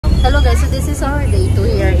Hello guys, so this is our day 2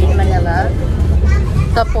 here in Manila.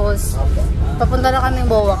 Tapos, papunta na kaming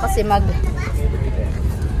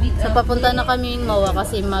MOA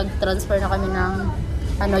kasi mag-transfer na kami ng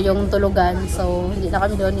yung tulugan. So, hindi na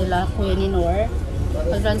kami doon nila Kuya Ninor.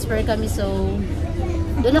 Mag-transfer kami, so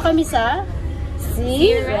doon na kami sa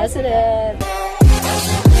resident.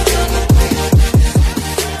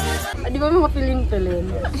 Di ba mga piling-piling?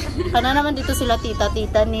 Kana naman dito sila tita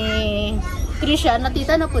ni Trisha, na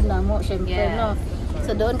tita na po na mo, syempre, no?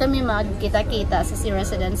 So, doon kami magkita-kita sa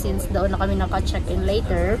residence since doon na kami naka-check-in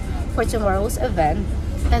later for tomorrow's event.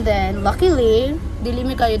 And then, luckily, dili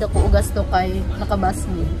mi kayo dako ugas to kay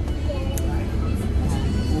nakabasmi.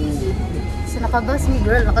 So, nakabasmi,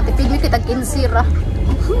 girl, nakatipid mi kitag insira.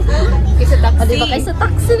 Kaysa taxi. Diba, kaysa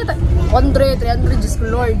taxi. 100, 300, just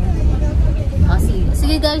Lord.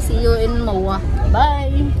 Sige guys, see you in MOA.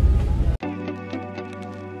 Bye!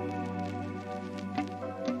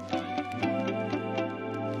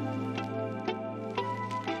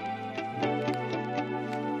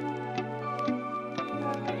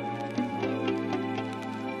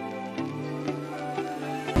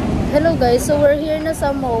 Hello guys, so we're here na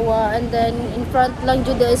sa MOA, and then in front lang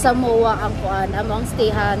dyan ay sa MOA ang kuan among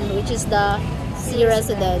stayhan, which is the C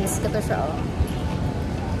residence. Kato siya, oh.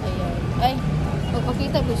 Ayan. Ay,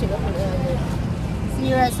 magpakita po siya.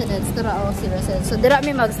 C residence, tura, oh, C residence. So dira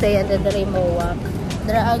may magstay, and then dira yung MOA.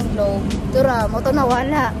 Dira ang globe. Tura, mo to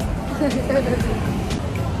nawala.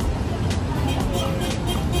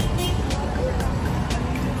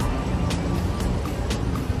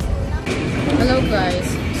 Hello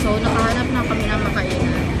guys. So, nakahanap na kami ng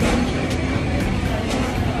makainan.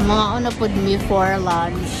 Mga una po me for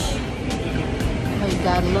lunch. Oh my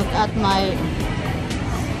God, look at my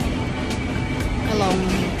along.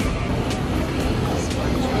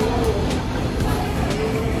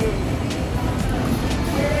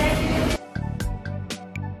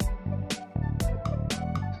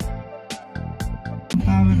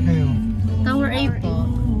 Tower kayo? Tower A po.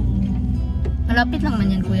 Malapit lang man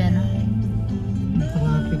yan, kuya, no?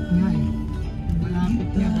 Malapit nga eh. Malapit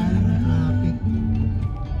nga, malapit.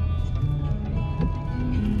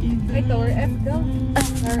 Ay, Tower F daw.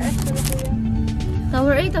 Tower F daw kuya.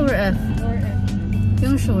 Tower A, Tower F. Tower F.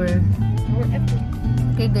 Yung sure. Tower F.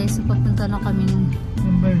 Okay guys, so papunta na kami ng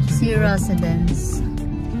C residence.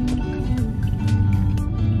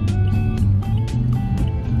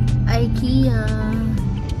 IKEA.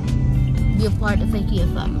 Be a part of IKEA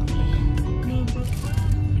family.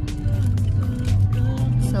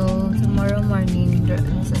 So, tomorrow morning,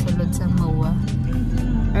 sa sulod sa MOA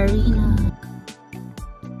Arena.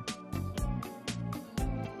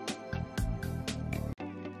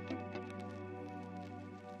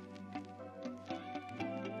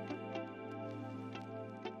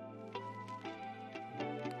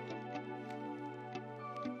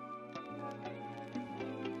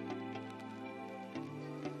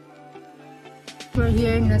 We're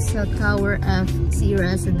here na sa Tower F C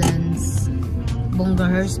residence.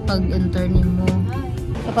 Bonggahers pag enter ni mo.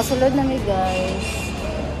 Kapasulod na mi guys.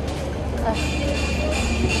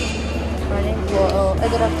 Morning po.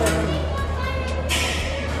 Good afternoon.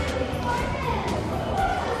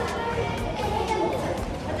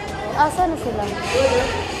 Asa na sila?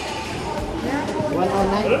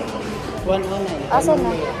 109? 109. Asa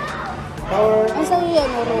na? Tower. Asa yan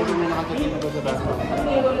mo room? Hindi na nakatitin ko sa baso.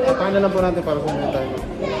 Paano lang po natin para kumunta tayo.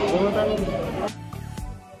 Kumunta tayo.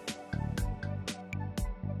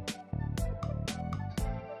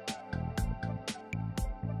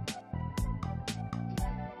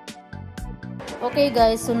 Okay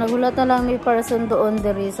guys, so nagulat na lang may person doon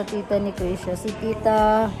diri sa tita ni Krisha. Si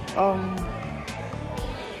tita,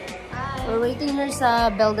 we're waiting her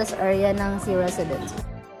sa Beldas area ng C residence.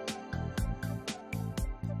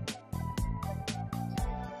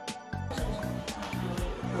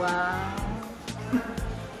 Wow.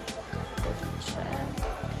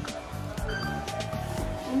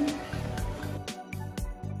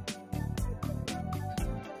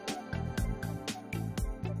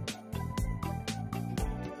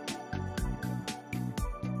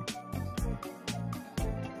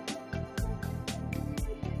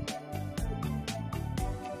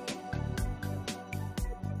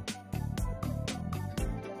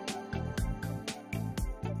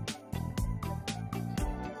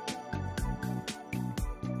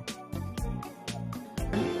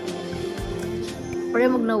 Pare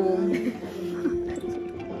magnawong.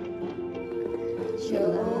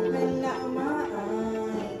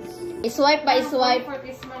 I-swipe ba? I-swipe.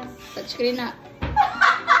 Touchscreen na.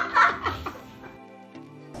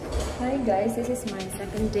 Hi guys, this is my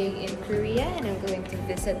second day in Korea and I'm going to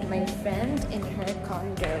visit my friend in her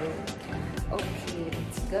condo. Okay,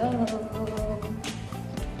 let's go.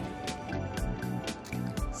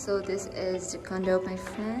 So this is the condo of my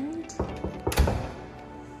friend.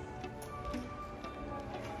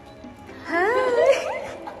 Hi!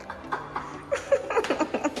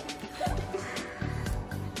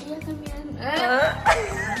 Yeah, come in.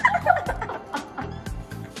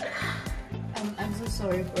 I'm so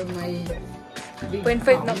sorry for my big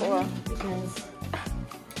 0.5 na tummy po ah. because,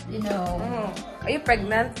 you know, Are you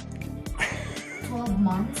pregnant? 12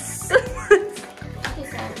 months. Okay,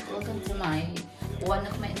 so welcome to one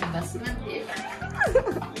of my investment here.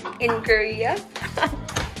 In Korea?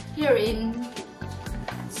 Here in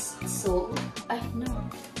Seoul. No,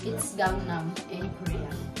 it's Gangnam in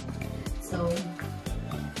Korea. So,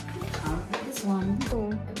 this one, I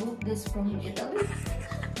bought this from Italy.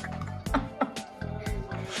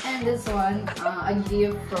 And this one, a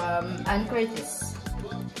gift from Ann Curtis.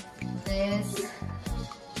 This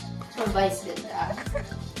from Vice Ganda.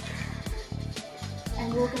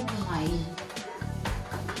 And welcome to my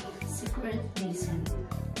secret basement.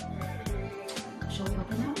 Shall we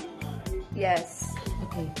open now? Yes.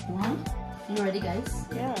 Okay, one. You ready, guys?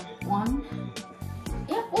 Yeah. One.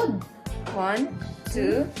 Yeah, wood. 1,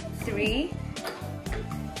 2, 3.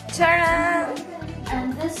 Ta-da!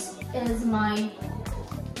 And this is my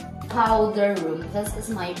powder room. This is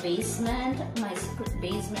my basement, my secret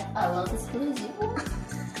basement. I love this crazy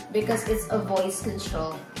because it's a voice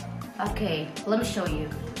control. Okay, let me show you.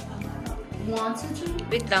 1, 2, 3.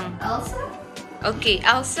 Wait lang. Elsa? Okay,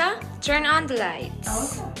 Elsa, turn on the lights.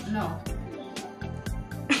 Elsa? No.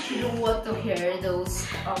 You don't want to hear those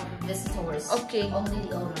visitors. Okay. Only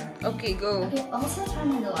the owner. Okay, go. Okay, Elsa,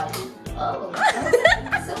 turn on the light. Oh, Elsa.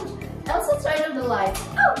 So, Elsa, turn on the light.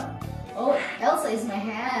 Oh, Elsa is my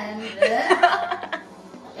hand.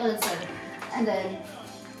 Oh, that's right. And then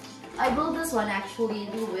I built this one actually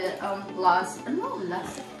with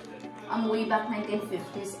way back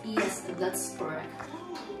 1950s. Yes, that's correct.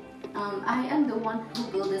 I am the one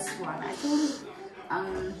who built this one. Actually,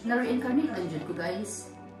 na-reincarnate lang dyan ko,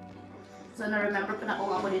 guys. So, na-remember pa na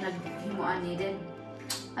kung ako din naghimuan ni din.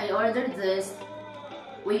 I ordered this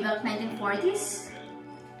way back 1940s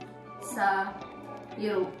sa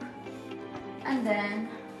Europe. And then,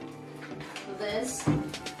 this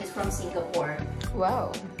is from Singapore.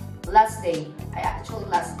 Wow. Last day.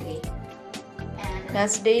 Last day. And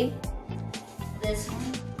Last day? this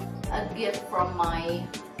one, a gift from my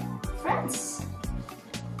friends.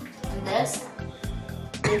 And this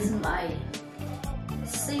is my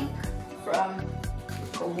sink from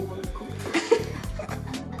Kobo.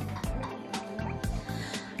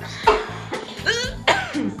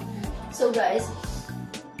 So guys,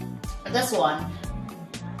 this one,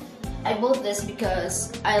 I bought this because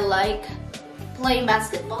I like playing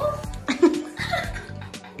basketball.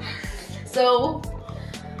 So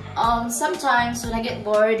sometimes when I get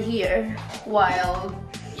bored here, while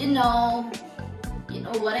you know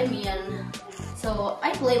what I mean. So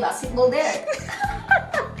I play basketball there.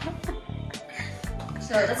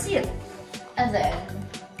 So that's it. And then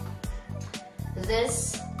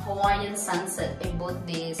this Hawaiian sunset, I bought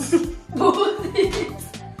this.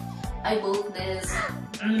 I bought this.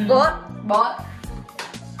 Bought.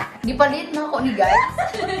 Gipalit na ako ni guys.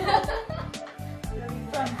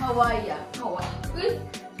 From Hawaii.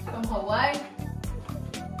 From Hawaii.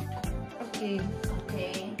 Okay.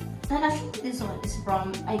 Okay. And actually this one is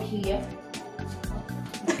from IKEA.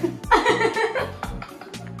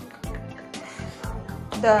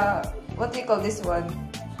 What do you call this one?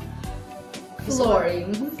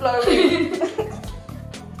 Flooring. Flooring.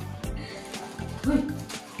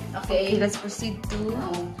 Okay, Let's proceed to...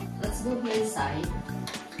 let's go here inside.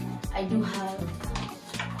 I do have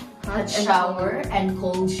hot shower and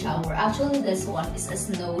cold shower. Actually, this one is a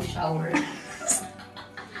snow shower.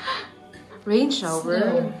 Rain shower?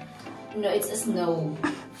 Snow. No, it's a snow.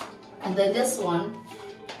 And then this one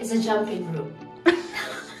is a jumping room.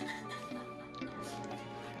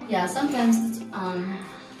 Yeah, sometimes,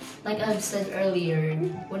 like I've said earlier,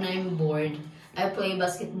 when I'm bored, I play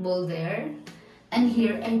basketball there. And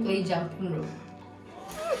here, I play jumping rope.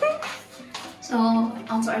 So,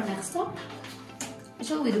 on to our next stop.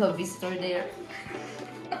 Actually, we do have visitor there.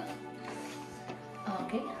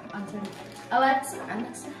 Okay, on to Alexa.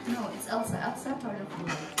 No, it's Elsa. Elsa part of the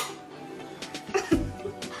world.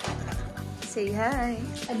 Say hi.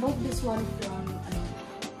 I bought this one from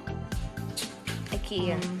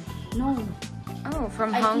IKEA. no, Oh,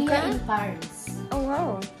 from Hong IKEA in Kong? Paris. Oh,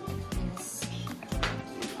 wow. Yes.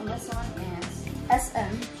 And this one is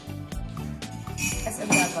SM and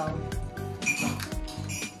Davao.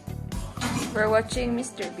 We're watching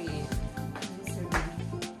Mr. Bean.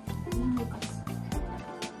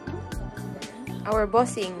 Our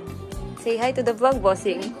bossing. Say hi to the vlog,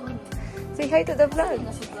 bossing. Say hi to the vlog.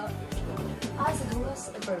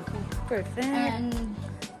 Perfect. And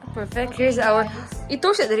Perfect. okay, Here's our... guys.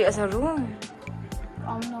 Ito siya dari sa room.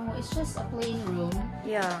 No, it's just a plain room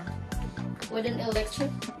Yeah. with an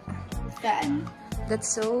electric fan.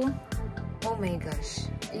 That's so... Oh my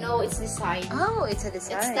gosh. No, it's design. Oh, it's a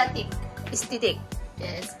design. Aesthetic. Aesthetic.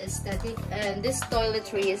 Yeah, it's aesthetic. And this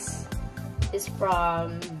toiletries is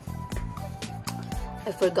from...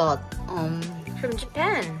 I forgot. From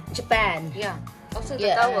Japan. Japan. Yeah. Also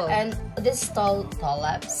the Yeah, towel. and this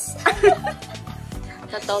tulips.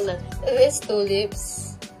 The towel. It's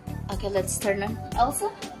tulips. Okay, let's turn on. Elsa?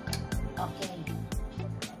 Okay.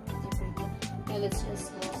 Okay, let's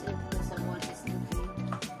just close it because someone is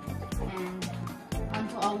looking. And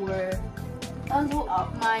onto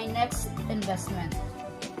my next investment.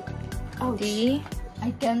 Oh, I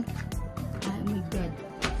can't. Oh my god.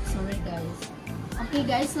 Sorry, guys. Okay,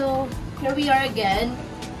 guys, so here we are again.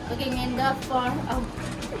 Looking in the far out.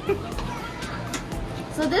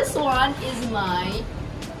 So this one is my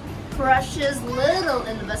precious little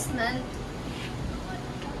investment.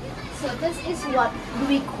 So this is what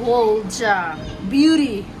we call the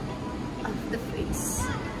beauty of the face.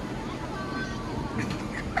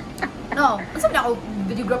 No, what's up now,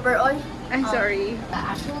 videographer? Oy. I'm sorry.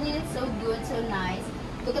 Actually, it's so good, so nice.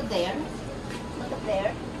 Look at there. Look at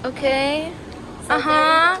there. Okay. So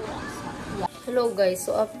Aha. Hello guys,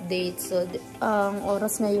 so update. So ang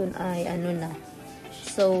oras ngayon ay ano na.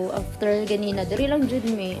 So after ganina, diri lang jud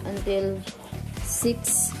mi until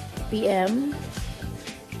 6 PM.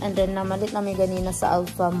 And then namalit namin ganina sa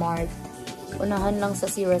Alpha Mart. Unahan lang sa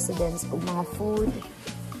C Residence ug mga food.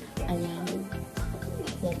 Ayan.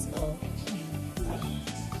 That's all.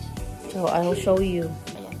 So I will show you.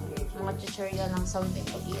 Ayan. Mga chichirya lang something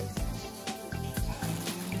to eat.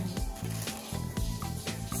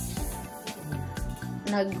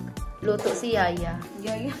 Nagluto si Yaya.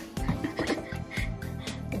 Yaya.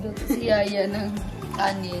 Nagluto si Yaya ng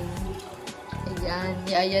kanin. Ayan,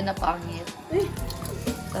 Yaya na pangit.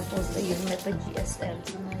 Tapos, ayun, may pa-GSM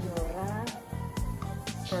si Mayora.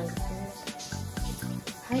 Perfect.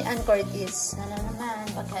 Hi, Ann Curtis. Ano naman?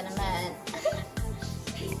 Baka naman.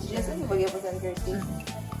 Nasaan yung bagay po sa Curtis?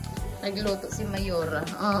 Nagluto si Mayora.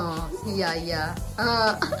 Si Yaya.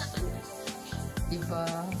 Diba?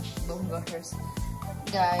 Bongga hers.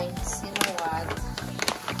 Guys, you know what?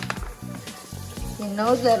 You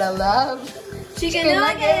know that I love Chicken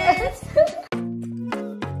nuggets!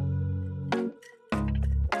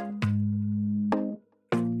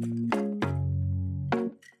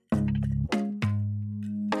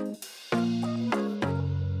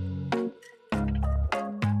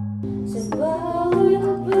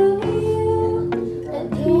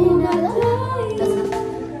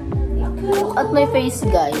 Look at my face,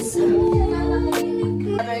 guys.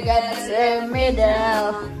 Never gonna tear me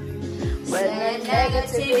down when the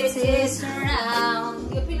negativity is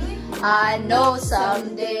around. I know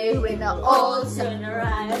someday when I all turn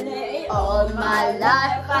around. All my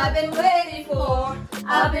life I've been waiting for,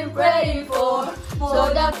 I've been praying for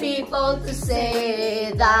the people to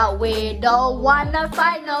say that we don't wanna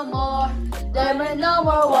fight no more. There were no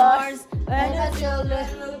more wars when the children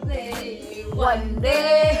will play one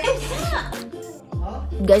day.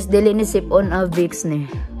 Guys, dili ni sip on a Vicks ni.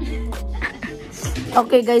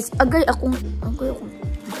 Okay guys, agay akong.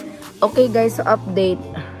 Okay guys, so update.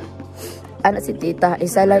 Ano si tita,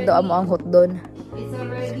 isa lang daw amo ang hot doon.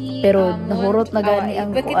 Pero nahurot na gani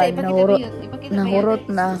ang kuan, nahurot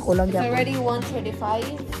na kulang It's gyapon. already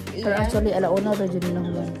 1:35. Pero actually alauna ra jud nang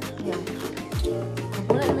human.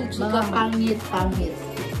 Wala naman Mga pangit.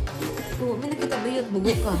 Oh, may nakita ba yun?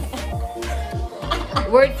 Bugo ka.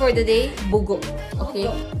 Word for the day, bugo.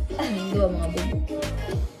 Okay? Hindi mga bubo.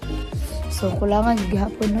 So kulangan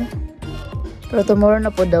gihapon na. Pero tomorrow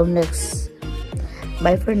na po daw next.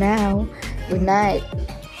 Bye for now. Good night.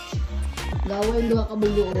 Gawin duha ka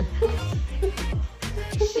bugo.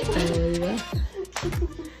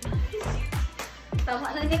 Tama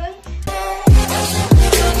na niyo.